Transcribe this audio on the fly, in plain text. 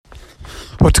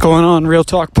What's going on, Real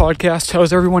Talk Podcast?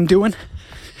 How's everyone doing?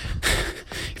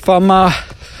 If I'm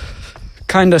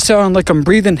kind of sound like I'm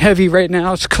breathing heavy right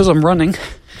now, it's because I'm running.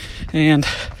 And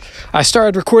I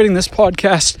started recording this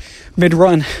podcast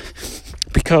mid-run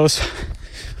because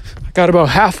I got about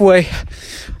halfway.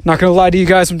 Not going to lie to you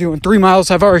guys, I'm doing 3 miles.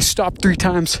 I've already stopped 3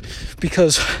 times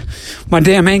because my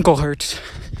damn ankle hurts.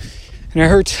 And it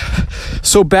hurts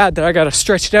so bad that I got to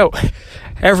stretch it out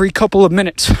every couple of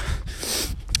minutes.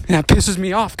 And that pisses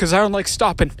me off because I don't like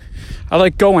stopping. I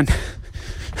like going.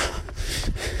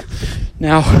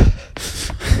 Now,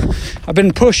 I've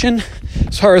been pushing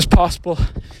as hard as possible.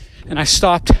 And I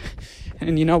stopped.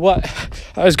 And you know what?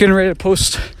 I was getting ready to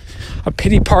post a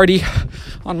Pitty Party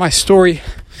on my story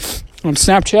on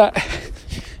Snapchat.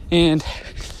 And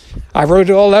I wrote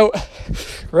it all out.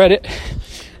 Read it.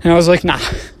 And I was like, nah.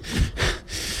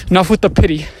 Enough with the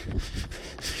pity.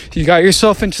 You got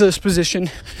yourself into this position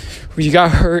where you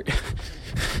got hurt.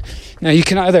 Now you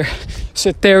can either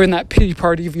sit there in that pity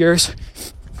party of yours,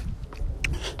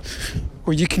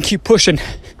 or you can keep pushing.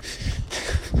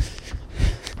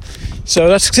 So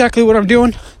that's exactly what I'm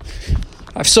doing.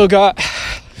 I've still got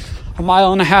 1.5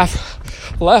 miles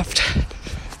left,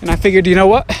 and I figured, you know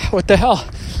what the hell?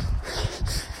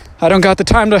 I don't got the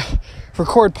time to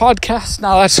record podcasts.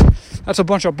 Now that's a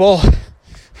bunch of bull.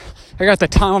 I got the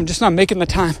time, I'm just not making the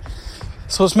time.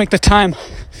 So let's make the time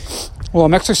while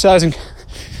I'm exercising.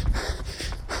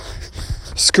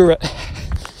 Screw it.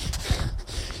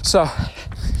 So,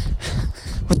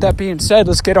 with that being said,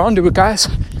 let's get on to it, guys.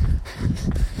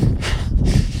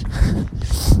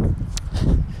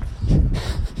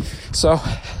 So,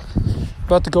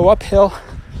 about to go uphill.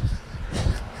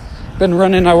 Been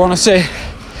running, I want to say,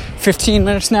 15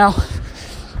 minutes now.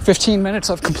 15 minutes,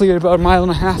 I've completed about 1.5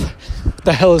 miles. What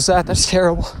the hell is that? That's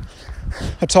terrible.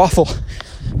 That's awful.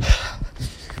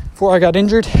 Before I got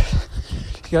injured,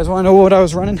 you guys want to know what I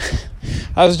was running?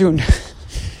 I was doing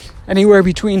anywhere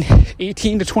between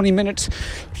 18 to 20 minutes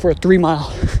for a 3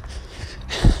 mile.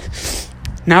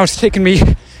 Now it's taking me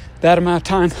that amount of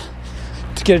time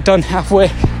to get it done halfway.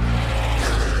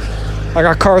 I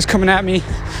got cars coming at me,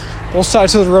 both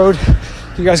sides of the road.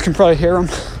 You guys can probably hear them.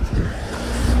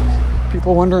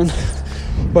 People wondering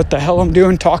what the hell I'm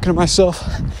doing, talking to myself.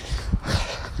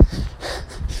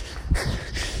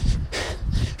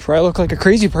 Where I look like a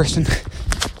crazy person.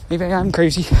 Maybe I'm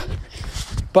crazy.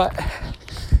 But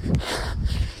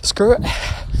screw it.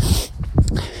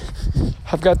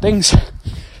 I've got things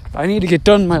I need to get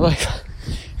done in my life.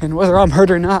 And whether I'm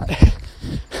hurt or not,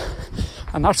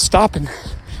 I'm not stopping.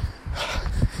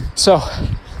 So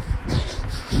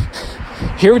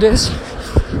here it is.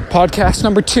 Podcast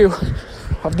number 2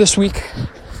 of this week.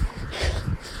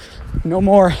 No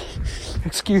more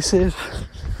excuses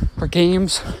or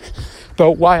games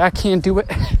about why I can't do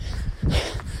it.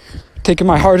 Taking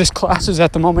my hardest classes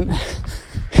at the moment.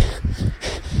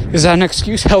 Is that an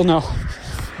excuse? Hell no.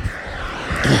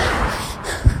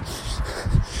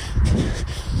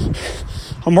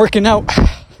 I'm working out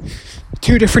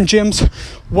 2 different gyms,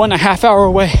 1.5 hour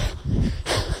away,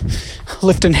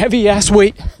 lifting heavy ass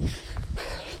weight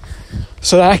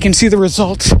so that I can see the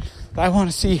results that I want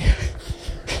to see.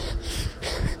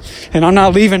 And I'm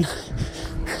not leaving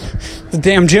the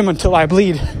damn gym until I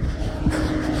bleed.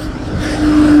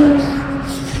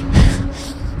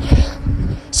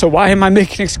 So why am I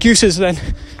making excuses then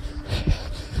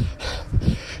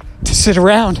to sit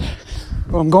around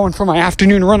when I'm going for my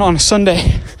afternoon run on a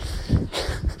Sunday?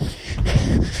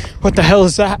 What the hell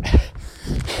is that?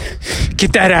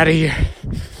 Get that out of here.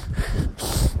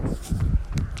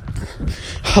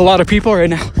 A lot of people right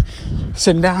now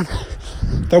sitting down.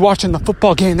 They're watching the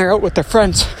football game. They're out with their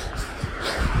friends.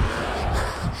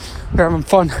 They're having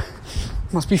fun.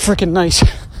 Must be freaking nice.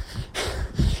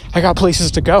 I got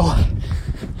places to go.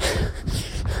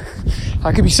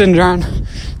 I could be sitting around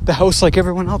the house like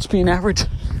everyone else being average.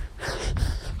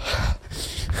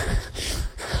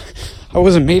 I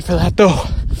wasn't made for that though.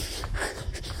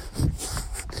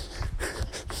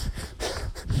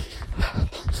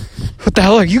 What the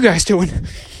hell are you guys doing?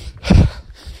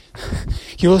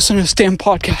 You listen to this damn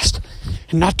podcast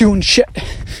and not doing shit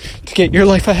to get your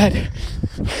life ahead.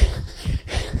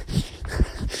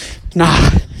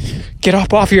 Nah, get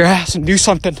up off your ass and do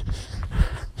something.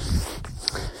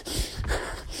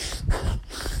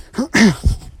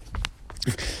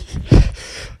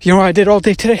 You know what I did all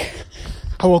day today?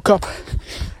 I woke up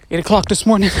 8 o'clock this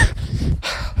morning.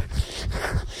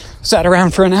 Sat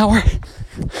around for an hour.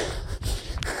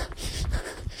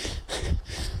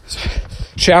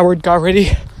 Showered, got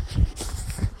ready.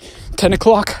 10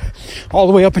 o'clock, all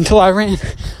the way up until I ran.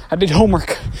 I did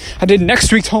homework. I did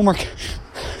next week's homework.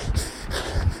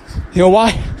 You know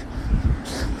why?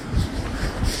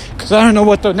 Because I don't know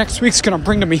what the next week's going to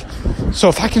bring to me. So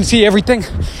if I can see everything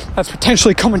that's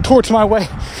potentially coming towards my way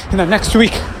in the next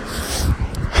week,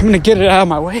 I'm going to get it out of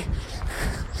my way.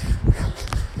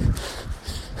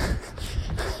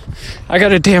 I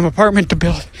got a damn apartment to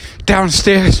build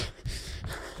downstairs.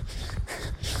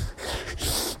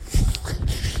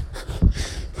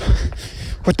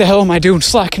 What the hell am I doing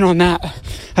slacking on that?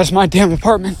 That's my damn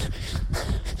apartment.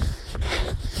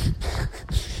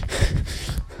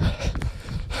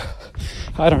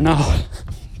 I don't know.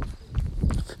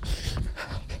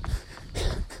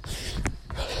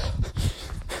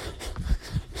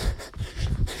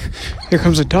 Here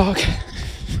comes a dog.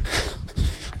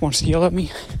 Wants to yell at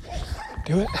me.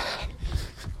 Do it.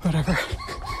 Whatever.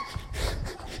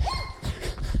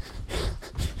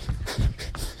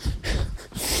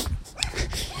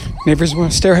 Neighbors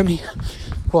want to stare at me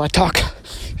while I talk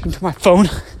into my phone.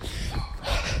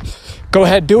 Go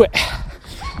ahead, do it.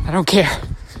 I don't care.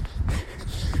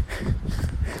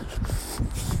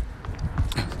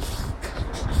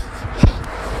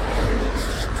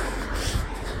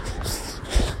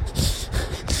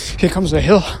 Here comes the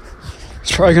hill.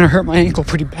 It's probably going to hurt my ankle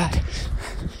pretty bad.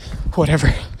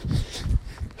 Whatever.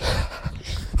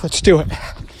 Let's do it.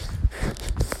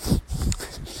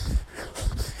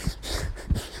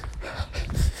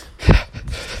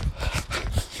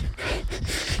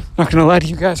 Not gonna lie to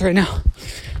you guys right now.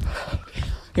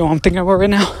 You know what I'm thinking about right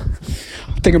now?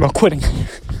 I'm thinking about quitting.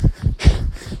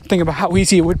 I'm thinking about how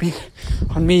easy it would be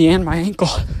on me and my ankle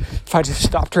if I just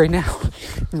stopped right now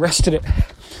and rested it.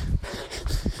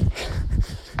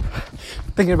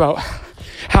 I'm thinking about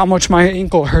how much my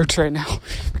ankle hurts right now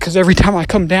because every time I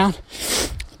come down,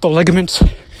 the ligaments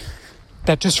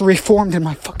that just reformed in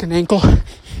my fucking ankle,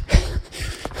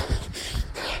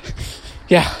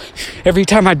 yeah, every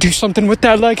time I do something with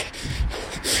that leg,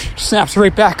 it snaps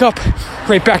right back up,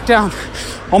 right back down,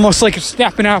 almost like it's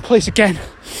snapping out of place again,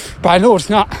 but I know it's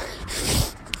not.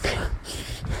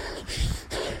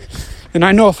 And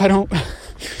I know if I don't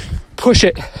push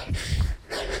it,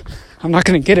 I'm not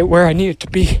going to get it where I need it to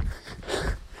be.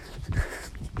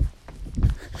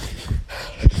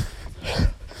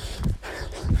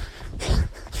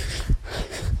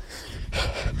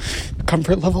 The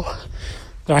comfort level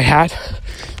that I had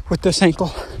with this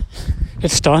ankle,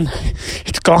 it's done.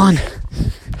 It's gone.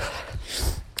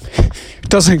 It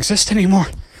doesn't exist anymore.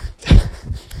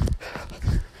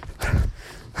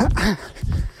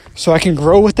 So I can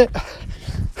grow with it,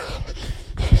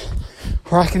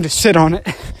 or I can just sit on it.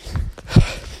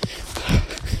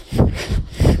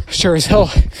 Sure as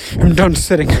hell, I'm done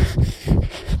sitting.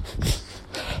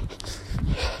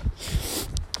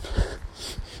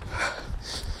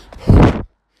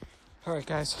 Alright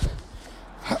guys,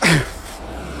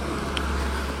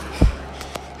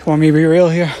 you want me to be real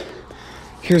here?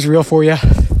 Here's real for you.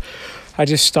 I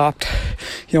just stopped.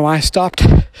 You know why I stopped?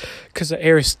 Because the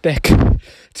air is thick.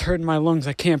 It's hurting my lungs.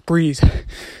 I can't breathe.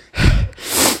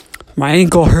 My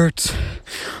ankle hurts.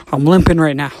 I'm limping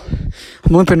right now.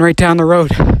 I'm limping right down the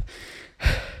road.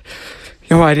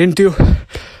 You know what I didn't do?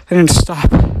 I didn't stop.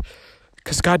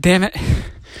 Because God damn it,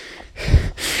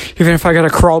 even if I gotta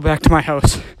crawl back to my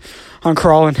house, I'm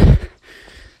crawling.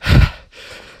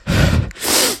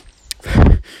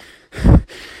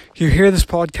 You hear this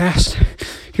podcast,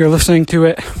 you're listening to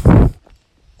it.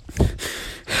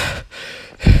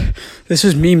 This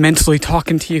is me mentally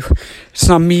talking to you. It's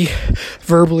not me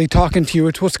verbally talking to you.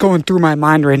 It's what's going through my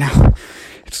mind right now.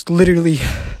 It's literally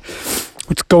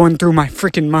what's going through my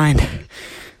freaking mind.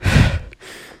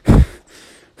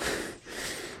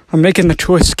 I'm making the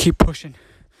choice to keep pushing.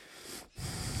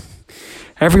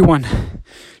 Everyone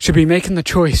should be making the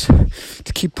choice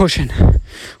to keep pushing.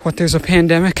 What, there's a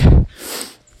pandemic?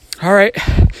 All right,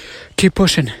 keep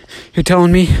pushing. You're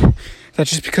telling me that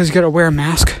just because you gotta wear a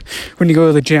mask when you go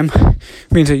to the gym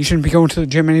means that you shouldn't be going to the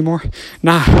gym anymore?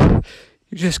 Nah,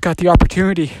 you just got the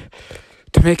opportunity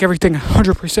to make everything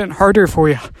 100% harder for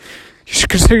you. You should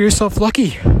consider yourself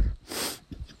lucky.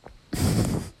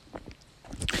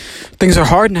 Things are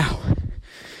hard now.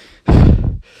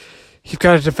 You've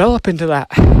got to develop into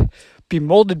that. Be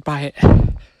molded by it.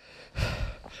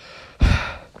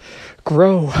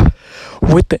 Grow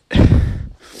with it.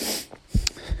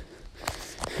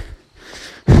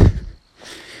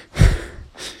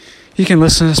 You can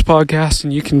listen to this podcast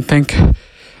and you can think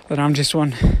that I'm just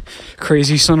one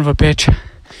crazy son of a bitch.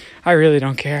 I really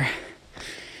don't care.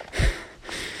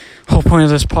 The whole point of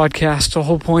this podcast, the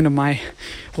whole point of my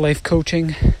life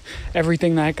coaching,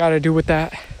 everything that I got to do with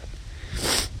that,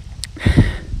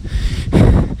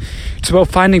 it's about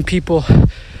finding people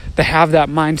that have that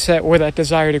mindset or that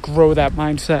desire to grow that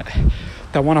mindset,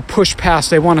 that want to push past.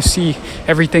 They want to see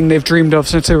everything they've dreamed of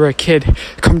since they were a kid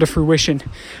come to fruition.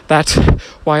 That's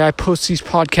why I post these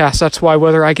podcasts. That's why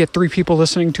whether I get 3 people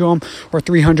listening to them or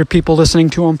 300 people listening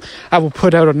to them, I will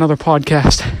put out another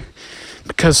podcast.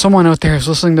 Because someone out there is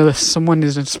listening to this. Someone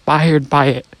is inspired by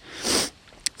it.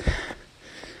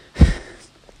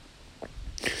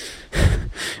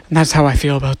 And that's how I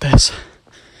feel about this.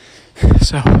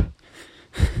 So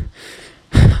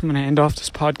I'm going to end off this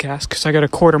podcast because I got a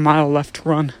 1/4 mile left to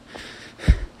run.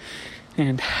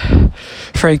 And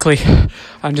frankly,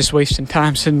 I'm just wasting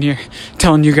time sitting here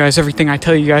telling you guys everything I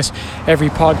tell you guys every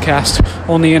podcast,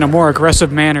 only in a more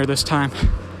aggressive manner this time.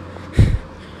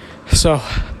 So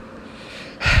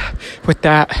with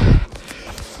that,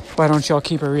 why don't y'all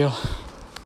keep it real?